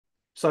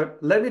So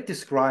let me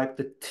describe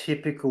the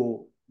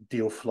typical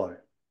deal flow.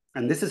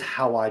 And this is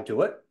how I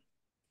do it.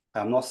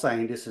 I'm not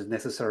saying this is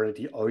necessarily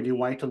the only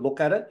way to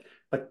look at it,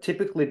 but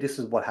typically this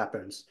is what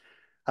happens.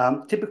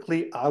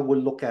 Typically, I would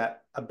look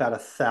at about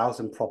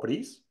 1,000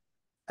 properties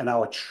and I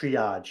would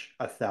triage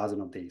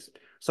 1,000 of these.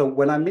 So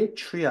when I mean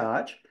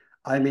triage,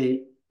 I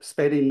mean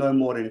spending no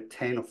more than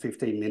 10 or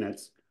 15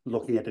 minutes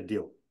looking at the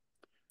deal.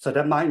 So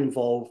that might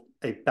involve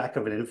a back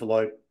of an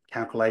envelope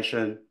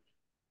calculation,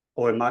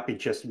 or it might be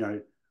just,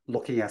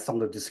 looking at some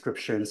of the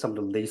descriptions, some of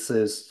the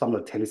leases, some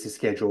of the tenancy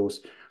schedules.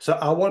 So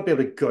I want to be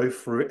able to go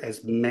through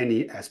as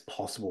many as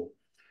possible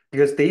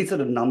because these are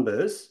the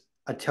numbers,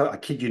 I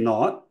kid you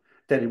not,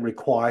 that it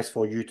requires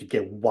for you to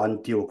get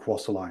one deal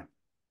across the line.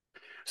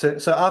 So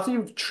after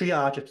you've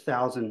triaged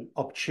 1,000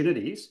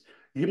 opportunities,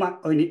 you might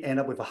only end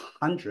up with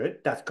 100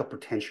 that's got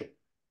potential.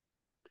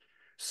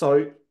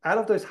 So out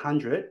of those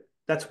 100,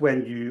 that's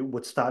when you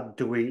would start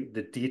doing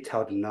the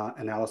detailed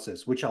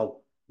analysis, which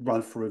I'll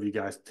run through with you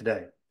guys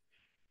today.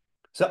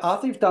 So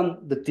after you've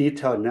done the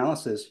detailed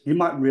analysis, you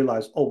might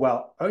realize, oh,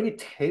 well, only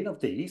 10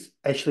 of these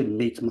actually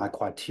meet my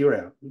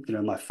criteria,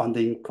 my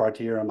funding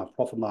criteria, my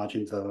profit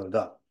margins, da, da,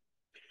 da.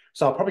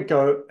 So I'll probably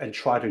go and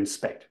try to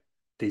inspect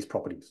these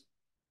properties.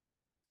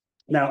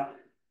 Now,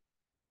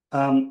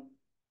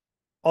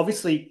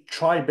 obviously,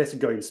 try your best to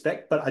go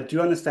inspect, but I do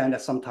understand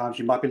that sometimes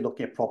you might be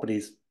looking at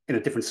properties in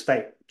a different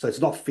state. So it's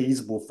not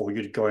feasible for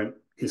you to go and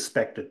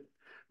inspect it.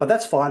 But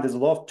that's fine. There's a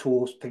lot of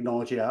tools,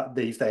 technology out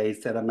these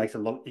days that makes it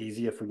a lot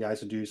easier for you guys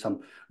to do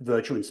some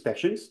virtual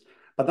inspections.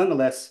 But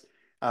nonetheless,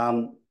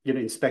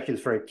 inspection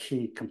is a very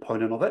key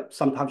component of it.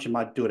 Sometimes you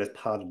might do it as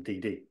part of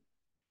DD.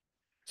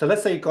 So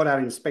let's say you got out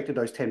and inspected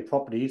those 10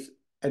 properties,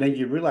 and then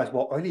you realize,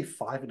 well, only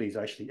 5 of these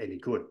are actually any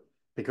good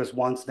because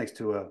one's next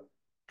to a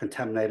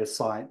contaminated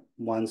site,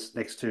 one's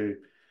next to,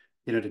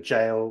 the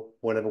jail,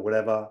 whatever,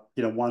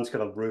 one's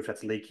got a roof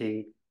that's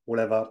leaking,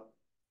 whatever.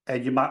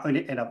 And you might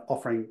only end up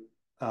putting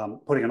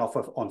an offer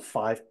on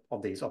 5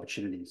 of these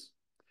opportunities.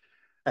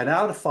 And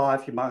out of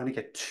 5, you might only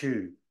get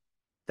 2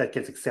 that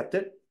gets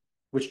accepted,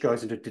 which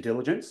goes into due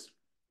diligence.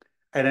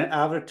 And then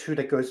out of the 2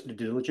 that goes into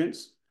due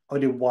diligence,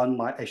 only 1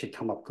 might actually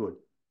come up good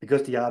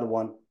because the other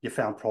one, you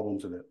found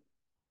problems with it.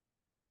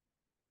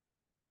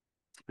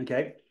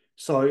 Okay,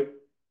 so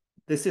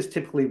this is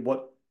typically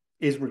what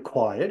is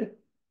required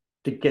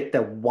to get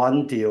that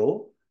one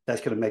deal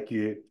that's going to make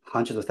you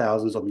hundreds of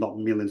thousands, if not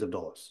millions of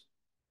dollars.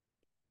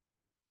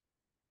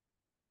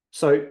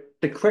 So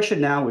the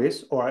question now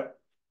is, all right,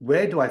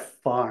 where do I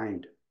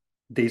find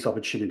these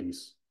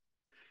opportunities?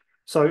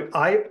 So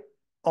I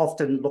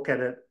often look at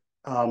it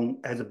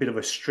as a bit of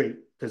a street.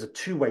 There's a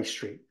two-way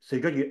street. So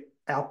you've got your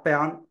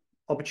outbound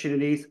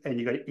opportunities and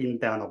you've got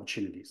inbound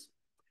opportunities.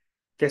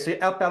 Okay, so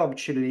your outbound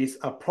opportunities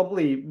are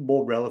probably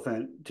more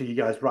relevant to you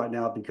guys right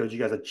now because you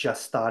guys are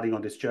just starting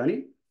on this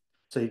journey.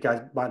 So you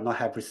guys might not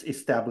have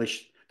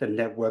established the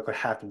network or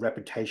have the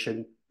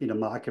reputation in the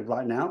market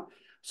right now.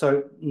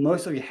 So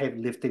most of your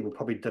heavy lifting will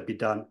probably be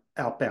done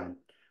outbound.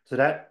 So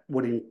that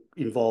would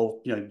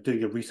involve, doing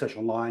your research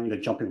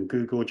online, jumping on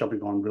Google,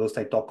 jumping on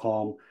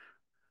realestate.com.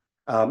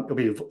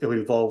 It'll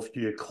involve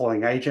you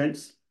calling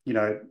agents,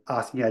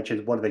 asking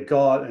agents what have they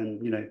got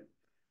and,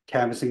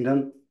 canvassing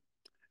them.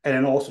 And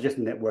then also just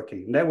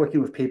networking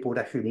with people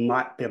who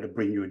might be able to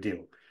bring you a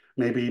deal.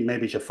 Maybe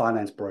it's your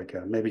finance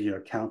broker, maybe your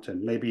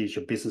accountant, maybe it's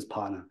your business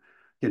partner,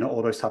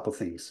 all those type of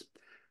things.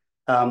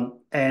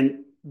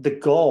 And the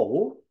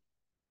goal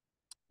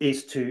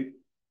is to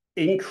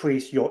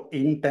increase your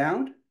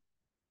inbound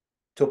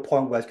to a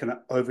point where it's going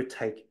to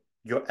overtake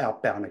your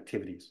outbound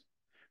activities.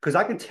 Because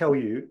I can tell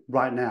you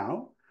right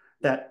now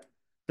that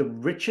the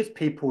richest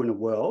people in the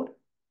world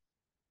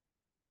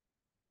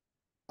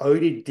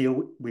only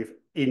deal with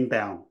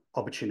inbound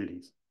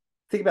opportunities.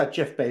 Think about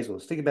Jeff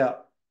Bezos. Think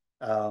about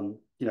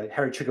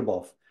Harry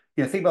Chickaboff.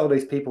 Think about all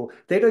these people.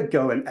 They don't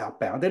go and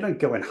outbound. They don't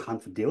go and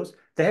hunt for deals.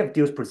 They have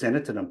deals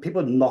presented to them.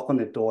 People knock on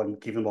their door and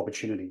give them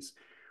opportunities.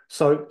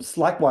 So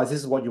likewise,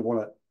 this is what you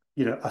want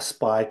to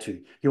aspire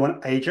to. You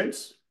want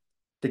agents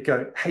to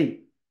go, hey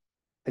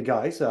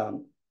guys,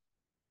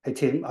 hey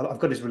Tim, I've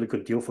got this really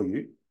good deal for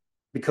you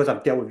because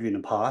I've dealt with you in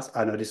the past.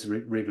 I know this is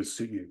really going to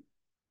suit you.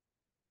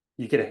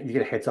 You get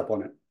a heads up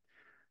on it.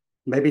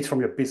 Maybe it's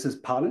from your business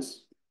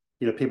partners,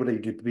 people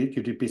that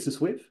you do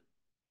business with,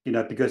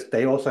 because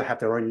they also have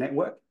their own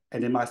network,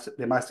 and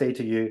they might say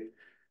to you,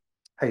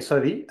 "Hey,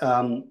 Sophie,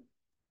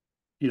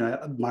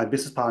 my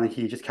business partner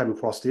here just came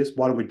across this.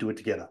 Why don't we do it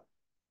together?"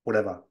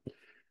 Whatever.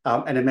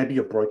 And then maybe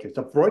your brokers.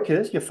 The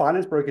brokers, your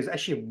finance broker is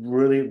actually a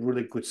really,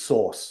 really good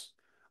source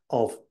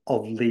of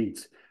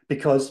leads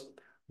because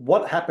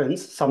what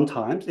happens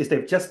sometimes is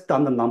they've just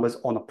done the numbers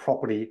on a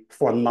property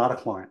for another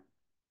client.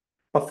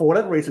 But for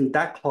whatever reason,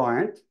 that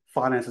client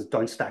finances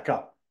don't stack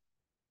up.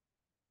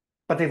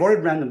 But they've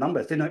already ran the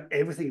numbers. They know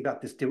everything about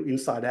this deal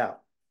inside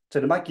out. So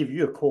they might give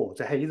you a call.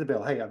 Say, hey,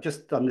 Isabel, hey, I've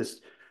just done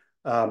this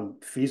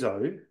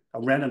FISO. I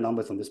ran the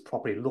numbers on this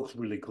property. It looks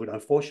really good.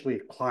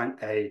 Unfortunately, client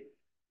A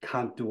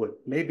can't do it.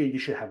 Maybe you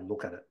should have a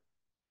look at it.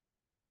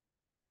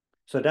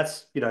 So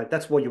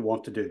that's what you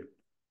want to do.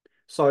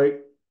 So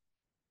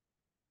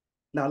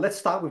now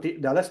let's talk about the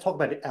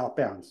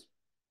outbounds.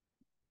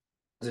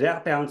 The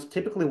outbounds,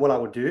 typically what I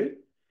would do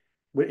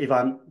if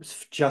I'm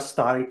just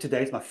starting,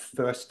 today's my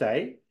first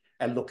day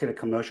and looking at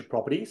commercial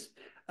properties,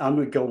 I'm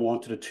going to go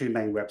on to the two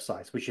main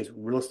websites, which is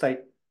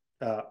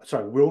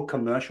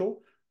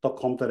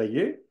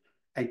realcommercial.com.au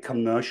and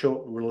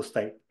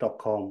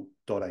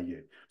commercialrealestate.com.au.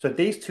 So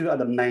these two are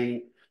the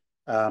main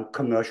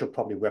commercial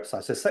property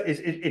websites. So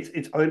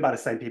it's owned by the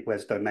same people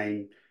as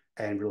Domain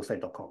and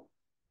realestate.com.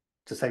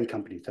 It's the same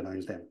company that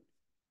owns them.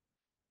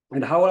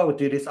 And how I would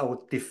do this, I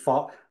would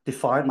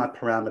define my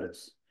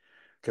parameters.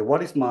 Okay,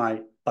 what is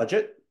my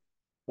budget?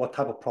 What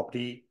type of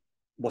property?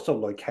 What sort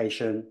of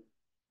location?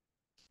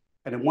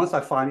 And then once I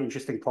find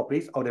interesting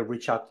properties, I'll then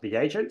reach out to the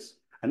agents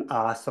and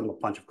ask them a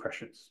bunch of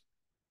questions.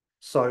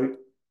 So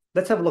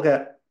let's have a look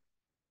at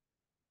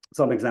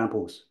some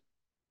examples.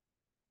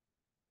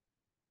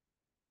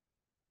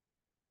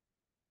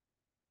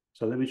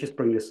 So let me just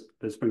bring this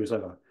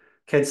over.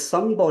 Can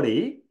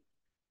somebody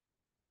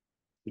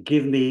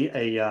give me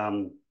a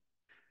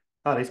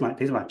these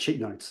are my cheat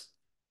notes.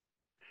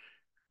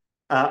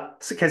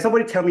 So can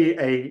somebody tell me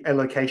a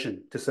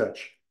location to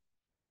search?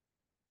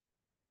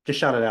 Just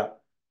shout it out.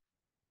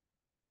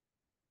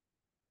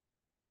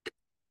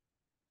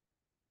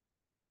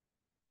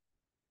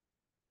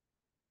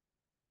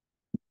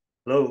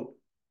 Hello.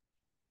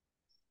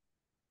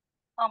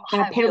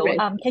 Hi, Bill.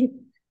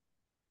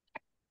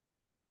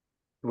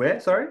 Where?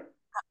 Sorry?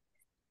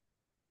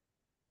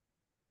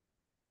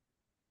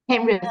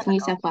 Penrith, New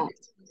South Wales.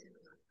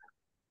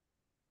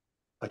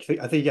 I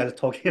think you guys are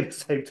talking at the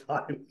same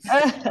time.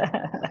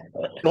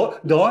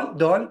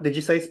 Dawn, did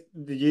you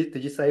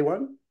say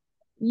one?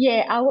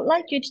 Yeah, I would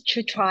like you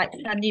to try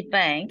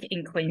Sunnybank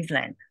in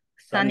Queensland.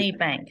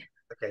 Sunnybank.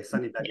 Okay,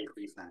 Sunnybank in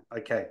Queensland.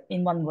 Okay.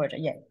 In one word,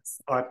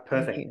 yes. All right,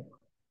 perfect. Thank you.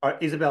 All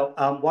right, Isabel,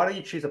 why don't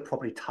you choose a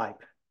property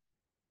type?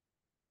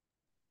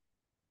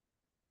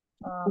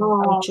 I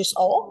will choose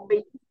all.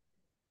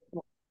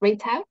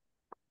 Retail.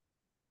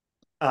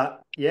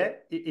 Yeah,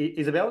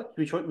 Isabel,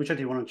 which one do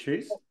you want to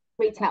choose?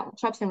 Retail,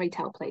 shops and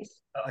retail,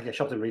 please. Okay,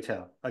 shops and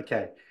retail.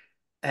 Okay.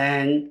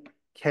 And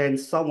can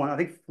someone, I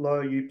think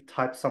Flo, you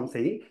typed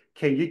something.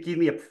 Can you give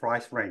me a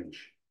price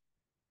range?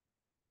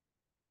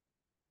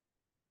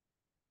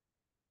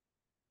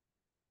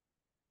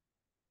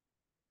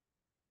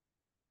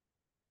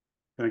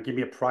 Can you give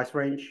me a price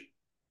range?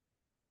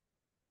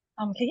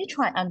 Can you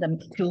try under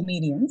 2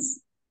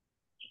 millions?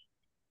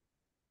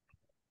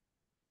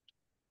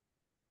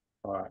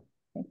 All right.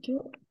 Thank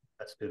you.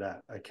 Let's do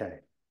that. Okay.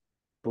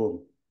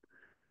 Boom.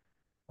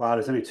 Wow,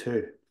 there's only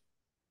two.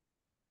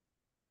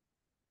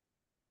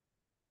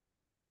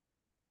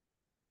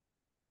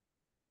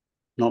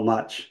 Not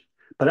much,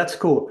 but that's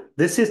cool.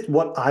 This is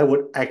what I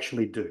would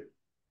actually do.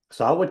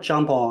 So I would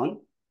jump on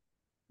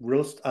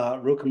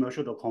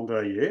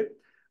realcommercial.com.au.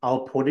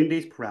 I'll put in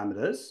these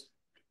parameters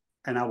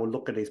and I will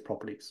look at these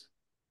properties.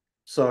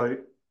 So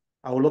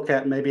I will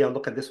maybe I'll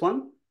look at this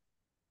one.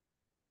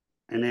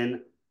 And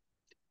then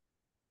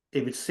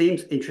if it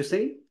seems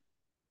interesting,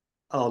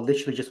 I'll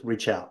literally just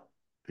reach out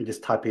and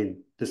just type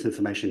in this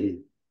information here.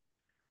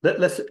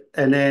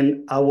 And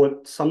then I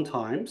would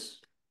sometimes,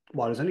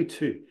 well, there's only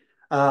two.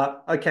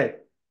 Okay,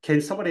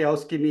 can somebody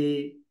else give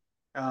me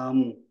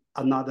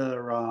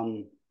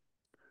another,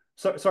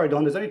 sorry,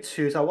 Don, there's only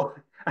two, so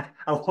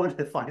I wanted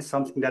to find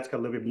something that's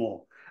got a little bit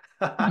more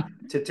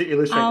to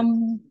illustrate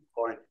the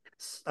point.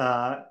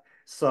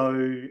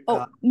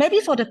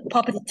 Maybe for the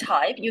property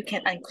type, you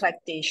can include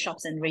the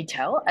shops and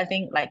retail. I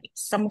think like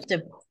some of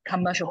the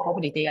commercial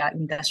property, they are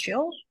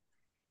industrial.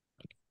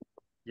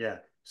 Yeah.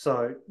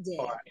 So, yeah.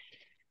 All right.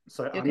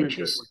 So you I'm can going to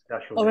choose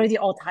industrial already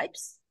all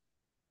types.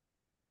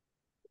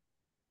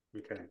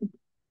 Okay.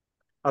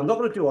 I'm not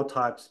going to do all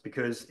types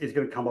because it's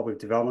going to come up with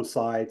development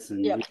sites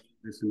and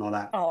this and all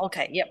that. Oh,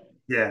 okay. Yep.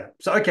 Yeah.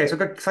 So, okay. So I've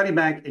got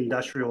Sunnybank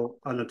industrial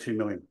under 2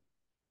 million.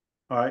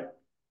 All right.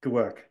 Good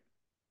work.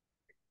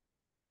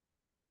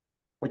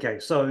 Okay.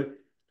 So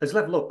let's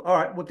have a look. All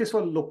right. Well, this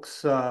one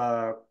looks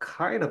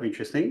kind of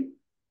interesting.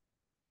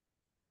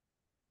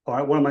 All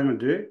right. What am I going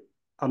to do?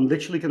 I'm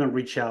literally going to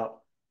reach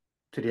out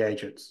to the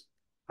agents.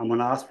 I'm going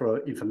to ask for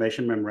an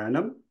information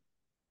memorandum,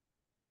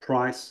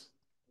 price,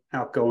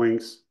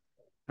 outgoings.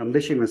 I'm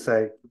literally going to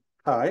say,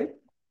 hi,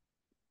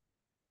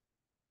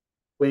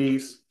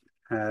 please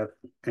have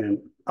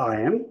an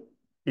IM,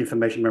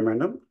 information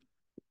memorandum,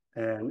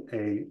 and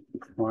a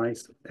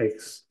price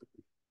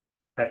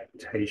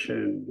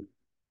expectation.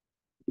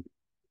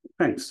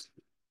 Thanks.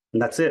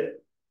 And that's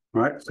it.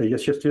 All right. So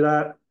just do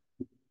that.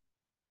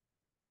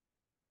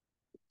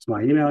 It's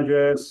my email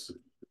address.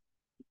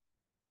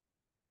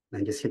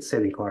 And just hit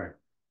send inquiry.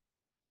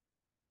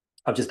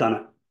 I've just done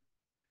it.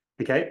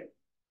 Okay.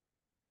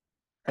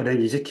 And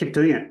then you just keep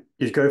doing it.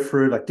 You just go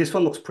through, like this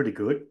one looks pretty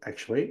good,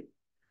 actually.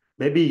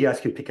 Maybe you guys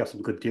can pick up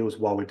some good deals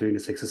while we're doing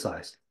this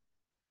exercise.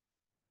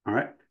 All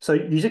right. So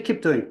you just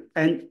keep doing.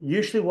 And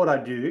usually what I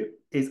do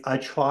is I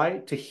try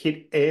to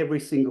hit every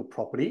single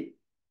property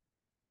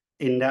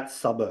in that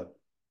suburb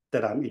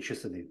that I'm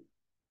interested in.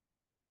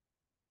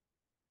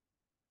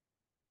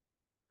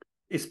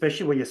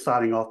 especially when you're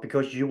starting off,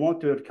 because you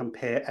want to be able to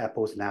compare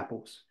apples and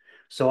apples.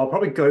 So I'll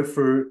probably go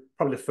through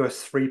probably the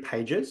first 3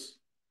 pages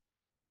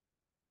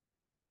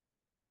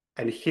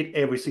and hit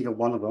every single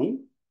one of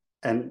them,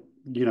 and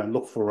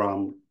look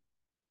for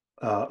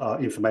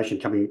information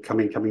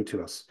coming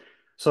to us.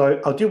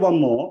 So I'll do one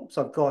more.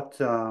 So I've got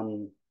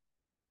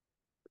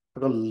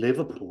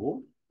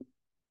Liverpool.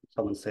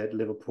 Someone said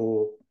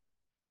Liverpool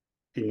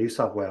in New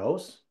South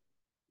Wales,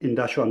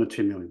 industrial under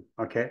 2 million.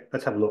 Okay,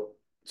 let's have a look.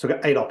 So we've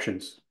got 8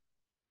 options.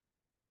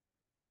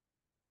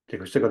 Okay,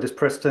 we've still got this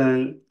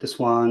Preston, this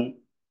one,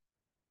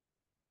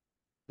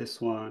 this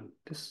one.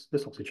 This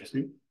looks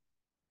interesting.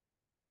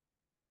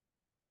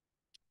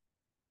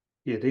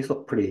 Yeah, these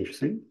look pretty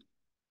interesting.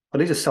 Oh,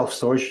 these are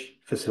self-storage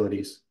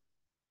facilities.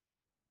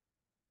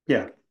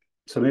 Yeah,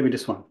 so maybe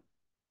this one.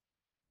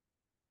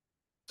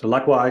 So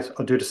likewise,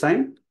 I'll do the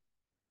same.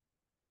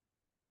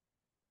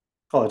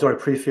 Oh, it's already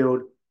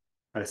pre-filled.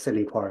 I send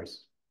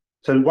inquiries.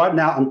 So right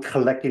now I'm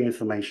collecting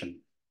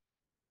information.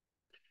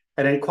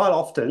 And then quite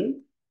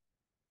often,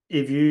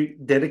 if you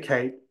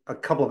dedicate a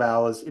couple of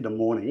hours in the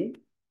morning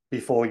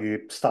before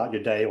you start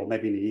your day, or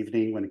maybe in the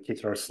evening when the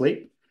kids are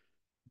asleep,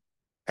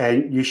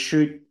 and you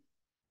shoot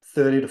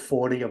 30 to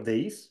 40 of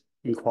these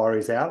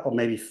inquiries out, or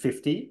maybe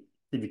 50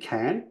 if you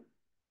can,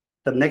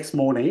 the next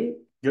morning,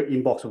 your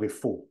inbox will be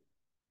full.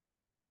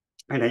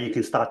 And then you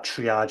can start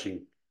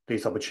triaging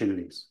these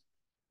opportunities.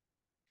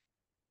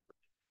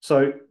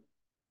 So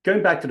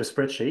going back to the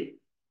spreadsheet,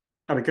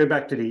 I mean, go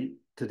back to the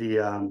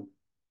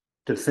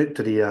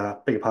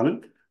beg your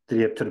pardon, to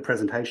the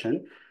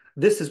presentation.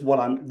 This is what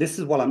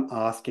I'm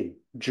asking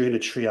during the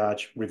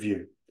triage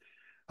review.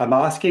 I'm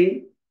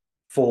asking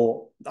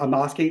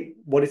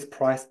what is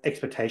price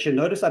expectation.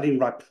 Notice I didn't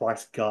write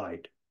price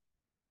guide.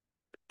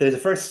 There's a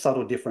very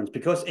subtle difference,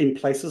 because in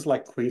places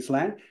like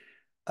Queensland,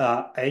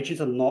 agents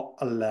are not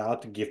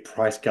allowed to give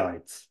price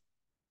guides.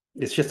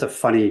 It's just a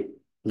funny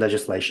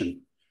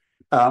legislation.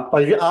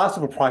 But if you ask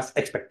for price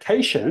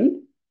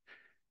expectation,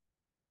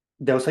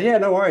 they'll say, yeah,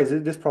 no worries.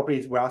 This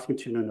property we're asking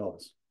 $2 million.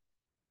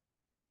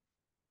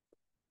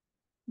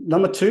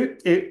 Number 2,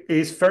 it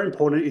is very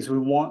important, is we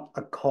want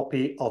a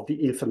copy of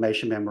the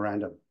information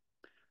memorandum.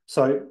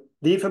 So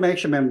the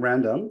information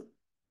memorandum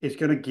is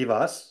going to give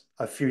us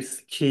a few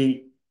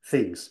key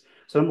things.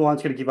 So number 1,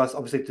 it's going to give us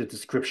obviously the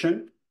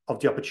description of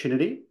the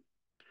opportunity.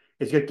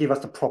 It's going to give us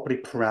the property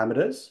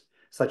parameters,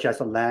 such as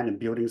the land and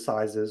building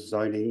sizes,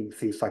 zoning,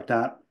 things like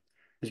that.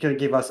 It's going to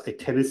give us a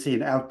tenancy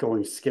and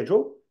outgoing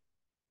schedule,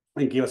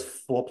 and give us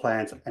floor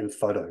plans and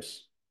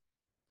photos.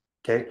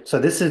 Okay, so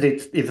this is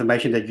the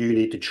information that you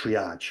need to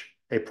triage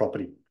a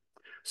property.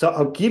 So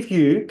I'll give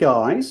you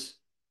guys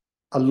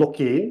a look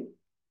in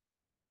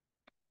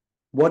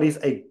what is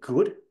a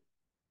good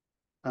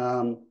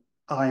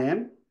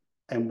IM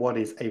and what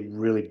is a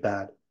really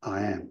bad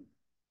IM.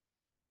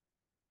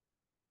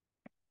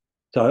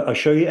 So I'll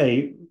show you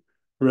a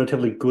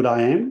relatively good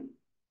IM,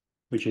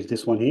 which is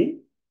this one here.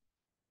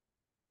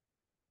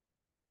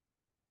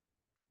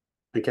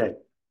 Okay,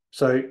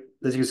 so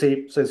as you can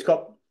see, so it's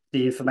got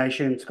the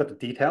information, it's got the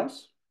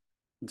details,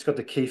 it's got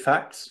the key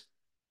facts,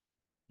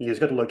 and it's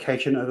got the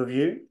location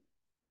overview.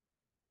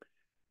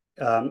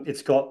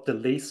 It's got the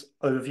lease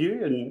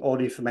overview and all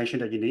the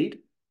information that you need.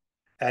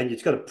 And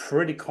it's got a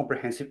pretty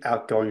comprehensive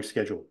outgoing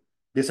schedule.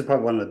 This is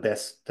probably one of the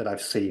best that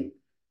I've seen.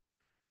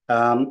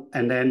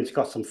 And then it's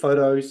got some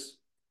photos.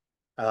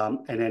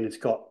 And then it's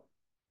got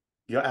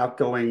your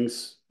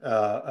outgoings,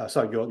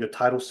 your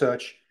title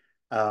search,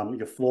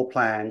 your floor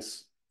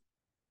plans,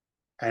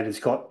 and it's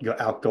got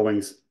your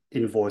outgoings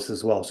invoice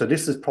as well. So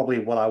this is probably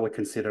what I would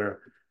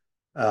consider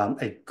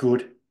a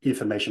good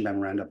information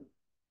memorandum.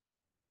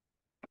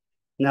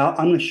 Now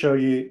I'm going to show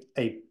you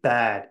a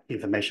bad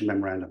information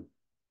memorandum.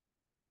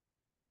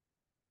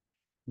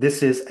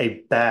 This is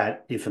a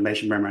bad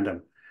information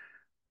memorandum.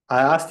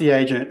 I asked the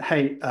agent,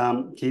 hey,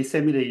 can you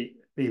send me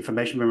the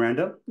information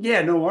memorandum?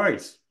 Yeah, no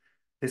worries.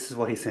 This is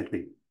what he sent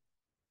me.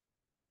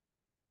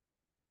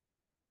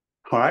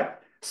 All right,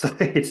 so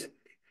it's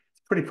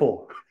pretty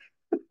poor.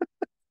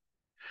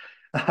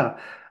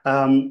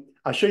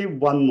 I'll show you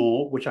one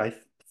more, which I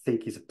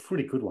think is a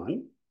pretty good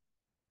one.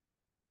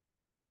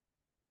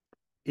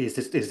 Is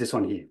this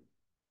one here.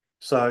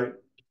 So,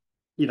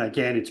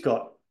 again, it's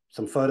got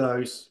some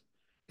photos.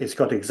 It's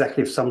got the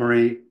executive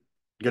summary.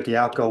 You got the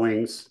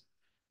outgoings,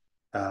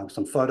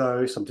 some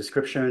photos, some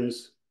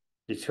descriptions.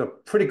 It's got a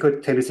pretty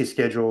good tenancy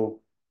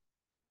schedule.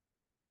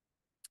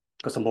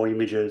 Got some more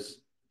images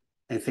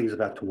and things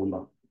about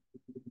Toowoomba.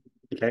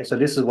 Okay, so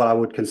this is what I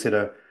would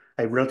consider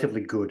a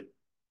relatively good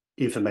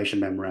information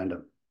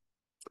memorandum.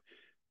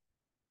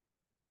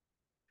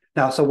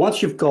 Now, so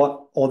once you've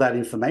got all that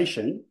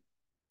information,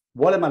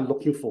 what am I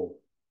looking for?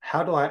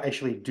 How do I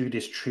actually do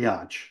this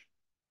triage?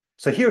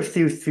 So here are a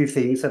few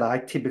things that I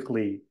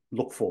typically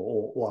look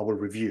for, or I will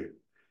review.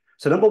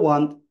 So number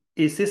 1,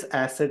 is this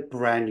asset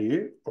brand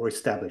new or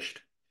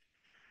established?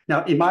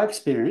 Now, in my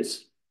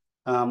experience,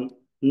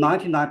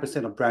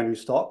 99% of brand new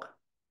stock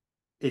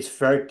is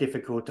very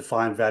difficult to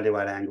find value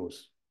add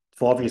angles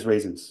for obvious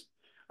reasons.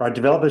 Right?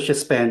 Developers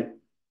just spend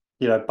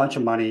a bunch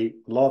of money,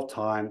 a lot of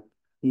time,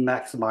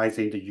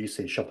 maximizing the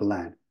usage of the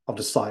land, of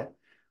the site.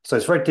 So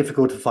it's very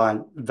difficult to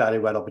find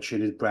value-add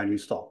opportunities, brand new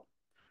stock.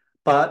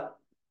 But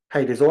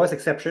hey, there's always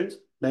exceptions.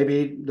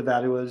 Maybe the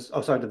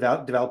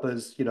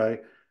developers,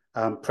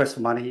 press for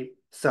money,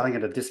 selling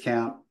at a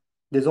discount.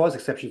 There's always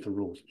exceptions to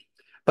rules.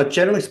 But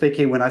generally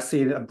speaking, when I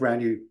see a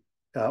brand new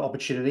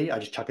opportunity, I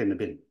just chuck it in the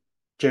bin.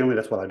 Generally,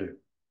 that's what I do.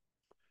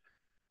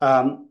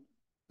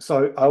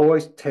 So I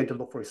always tend to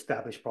look for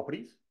established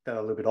properties that are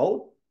a little bit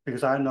old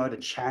because I know the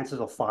chances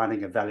of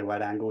finding a value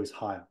add angle is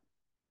higher.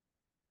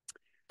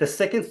 The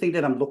second thing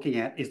that I'm looking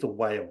at is the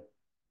WALE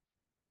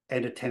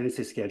and the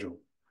tenancy schedule.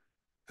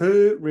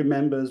 Who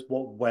remembers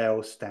what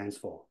WALE stands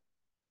for?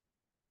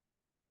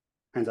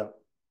 Hands up.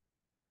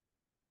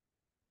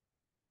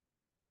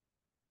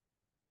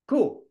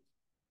 Cool.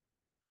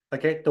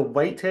 Okay, the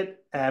weighted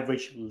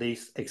average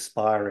lease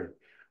expiry.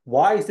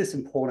 Why is this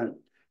important?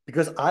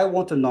 Because I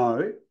want to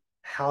know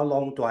how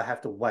long do I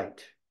have to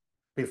wait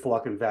before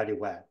I can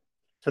value add.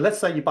 So let's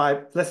say you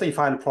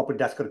find a property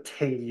that's got a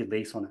 10-year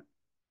lease on it.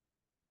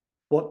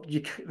 Well,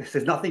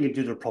 there's nothing you can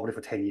do to the property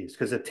for 10 years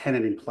because there's a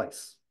tenant in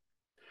place.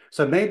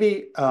 So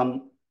maybe,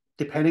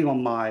 depending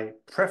on my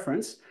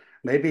preference,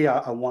 maybe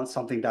I want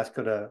something that's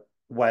got a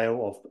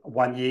WALE of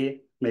 1 year,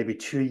 maybe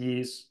 2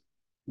 years,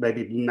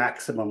 maybe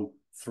maximum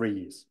 3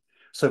 years.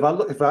 So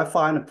if I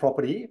find a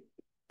property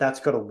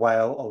that's got a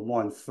WALE of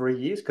more than 3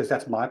 years, because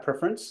that's my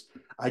preference,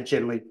 I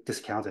generally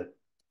discount it,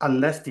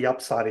 unless the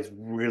upside is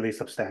really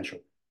substantial.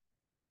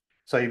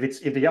 So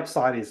if the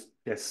upside is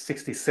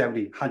 60,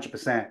 70,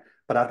 100%,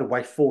 but I have to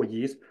wait 4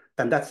 years,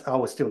 then I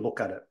will still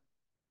look at it.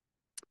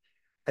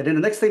 And then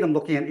the next thing I'm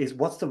looking at is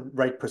what's the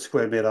rate per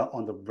square meter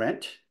on the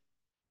rent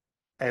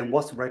and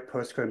what's the rate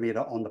per square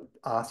meter on the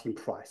asking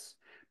price.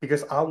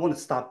 Because I want to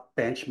start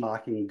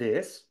benchmarking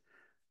this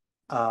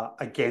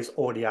against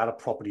all the other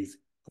properties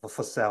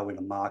for sale in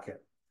the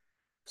market.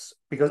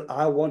 Because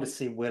I want to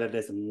see whether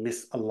there's a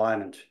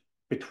misalignment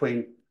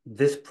between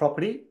this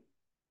property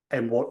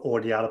and what all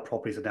the other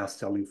properties are now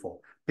selling for.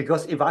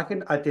 Because if I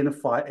can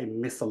identify a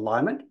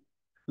misalignment,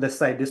 let's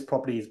say this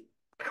property is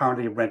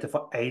currently rented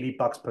for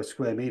 $80 per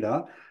square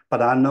meter,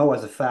 but I know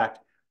as a fact,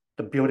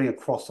 the building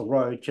across the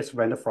road just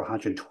rented for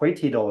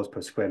 $120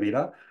 per square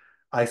meter,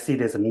 I see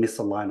there's a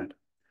misalignment.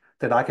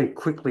 Then I can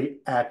quickly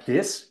add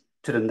this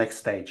to the next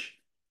stage.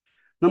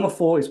 Number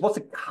 4 is what's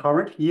the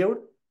current yield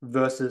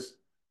versus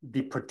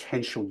the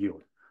potential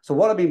yield. So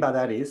what I mean by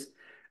that is,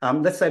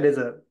 let's say there's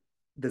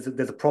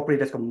a property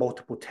that's got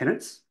multiple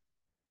tenants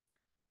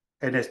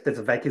and there's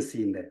a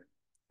vacancy in there,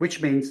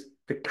 which means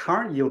the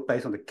current yield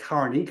based on the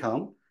current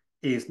income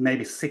is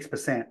maybe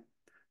 6%.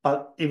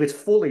 But if it's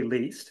fully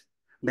leased,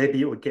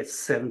 maybe it would get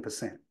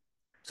 7%.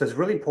 So it's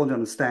really important to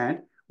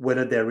understand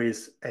whether there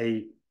is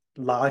a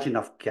large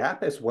enough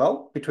gap as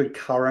well between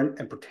current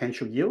and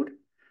potential yield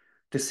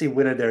to see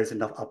whether there is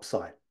enough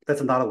upside.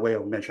 That's another way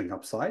of measuring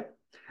upside.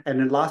 And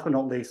then last but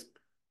not least,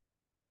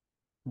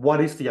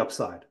 what is the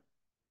upside?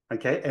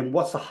 Okay, and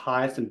what's the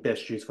highest and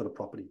best use for the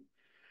property?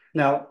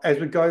 Now, as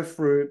we go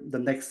through the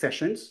next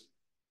sessions,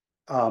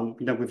 with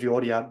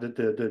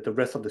the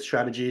rest of the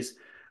strategies,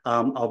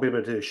 I'll be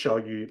able to show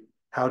you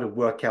how to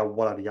work out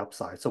what are the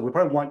upsides. So we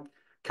probably won't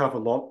cover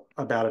a lot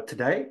about it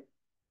today,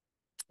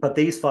 but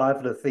these 5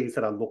 are the things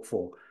that I look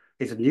for.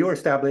 Is it new or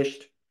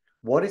established?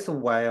 What is the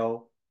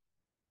WALE?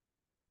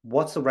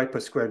 What's the rate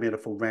per square meter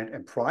for rent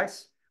and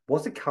price?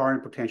 What's the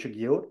current potential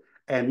yield?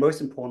 And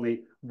most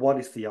importantly, what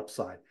is the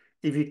upside?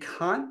 If you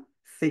can't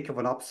think of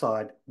an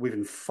upside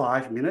within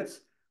 5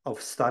 minutes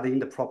of studying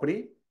the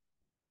property,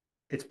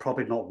 it's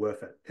probably not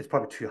worth it. It's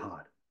probably too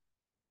hard.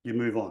 You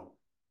move on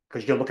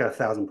because you're looking at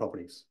 1,000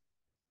 properties.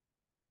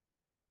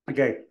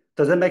 Okay,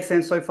 does that make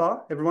sense so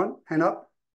far, everyone? Hand up.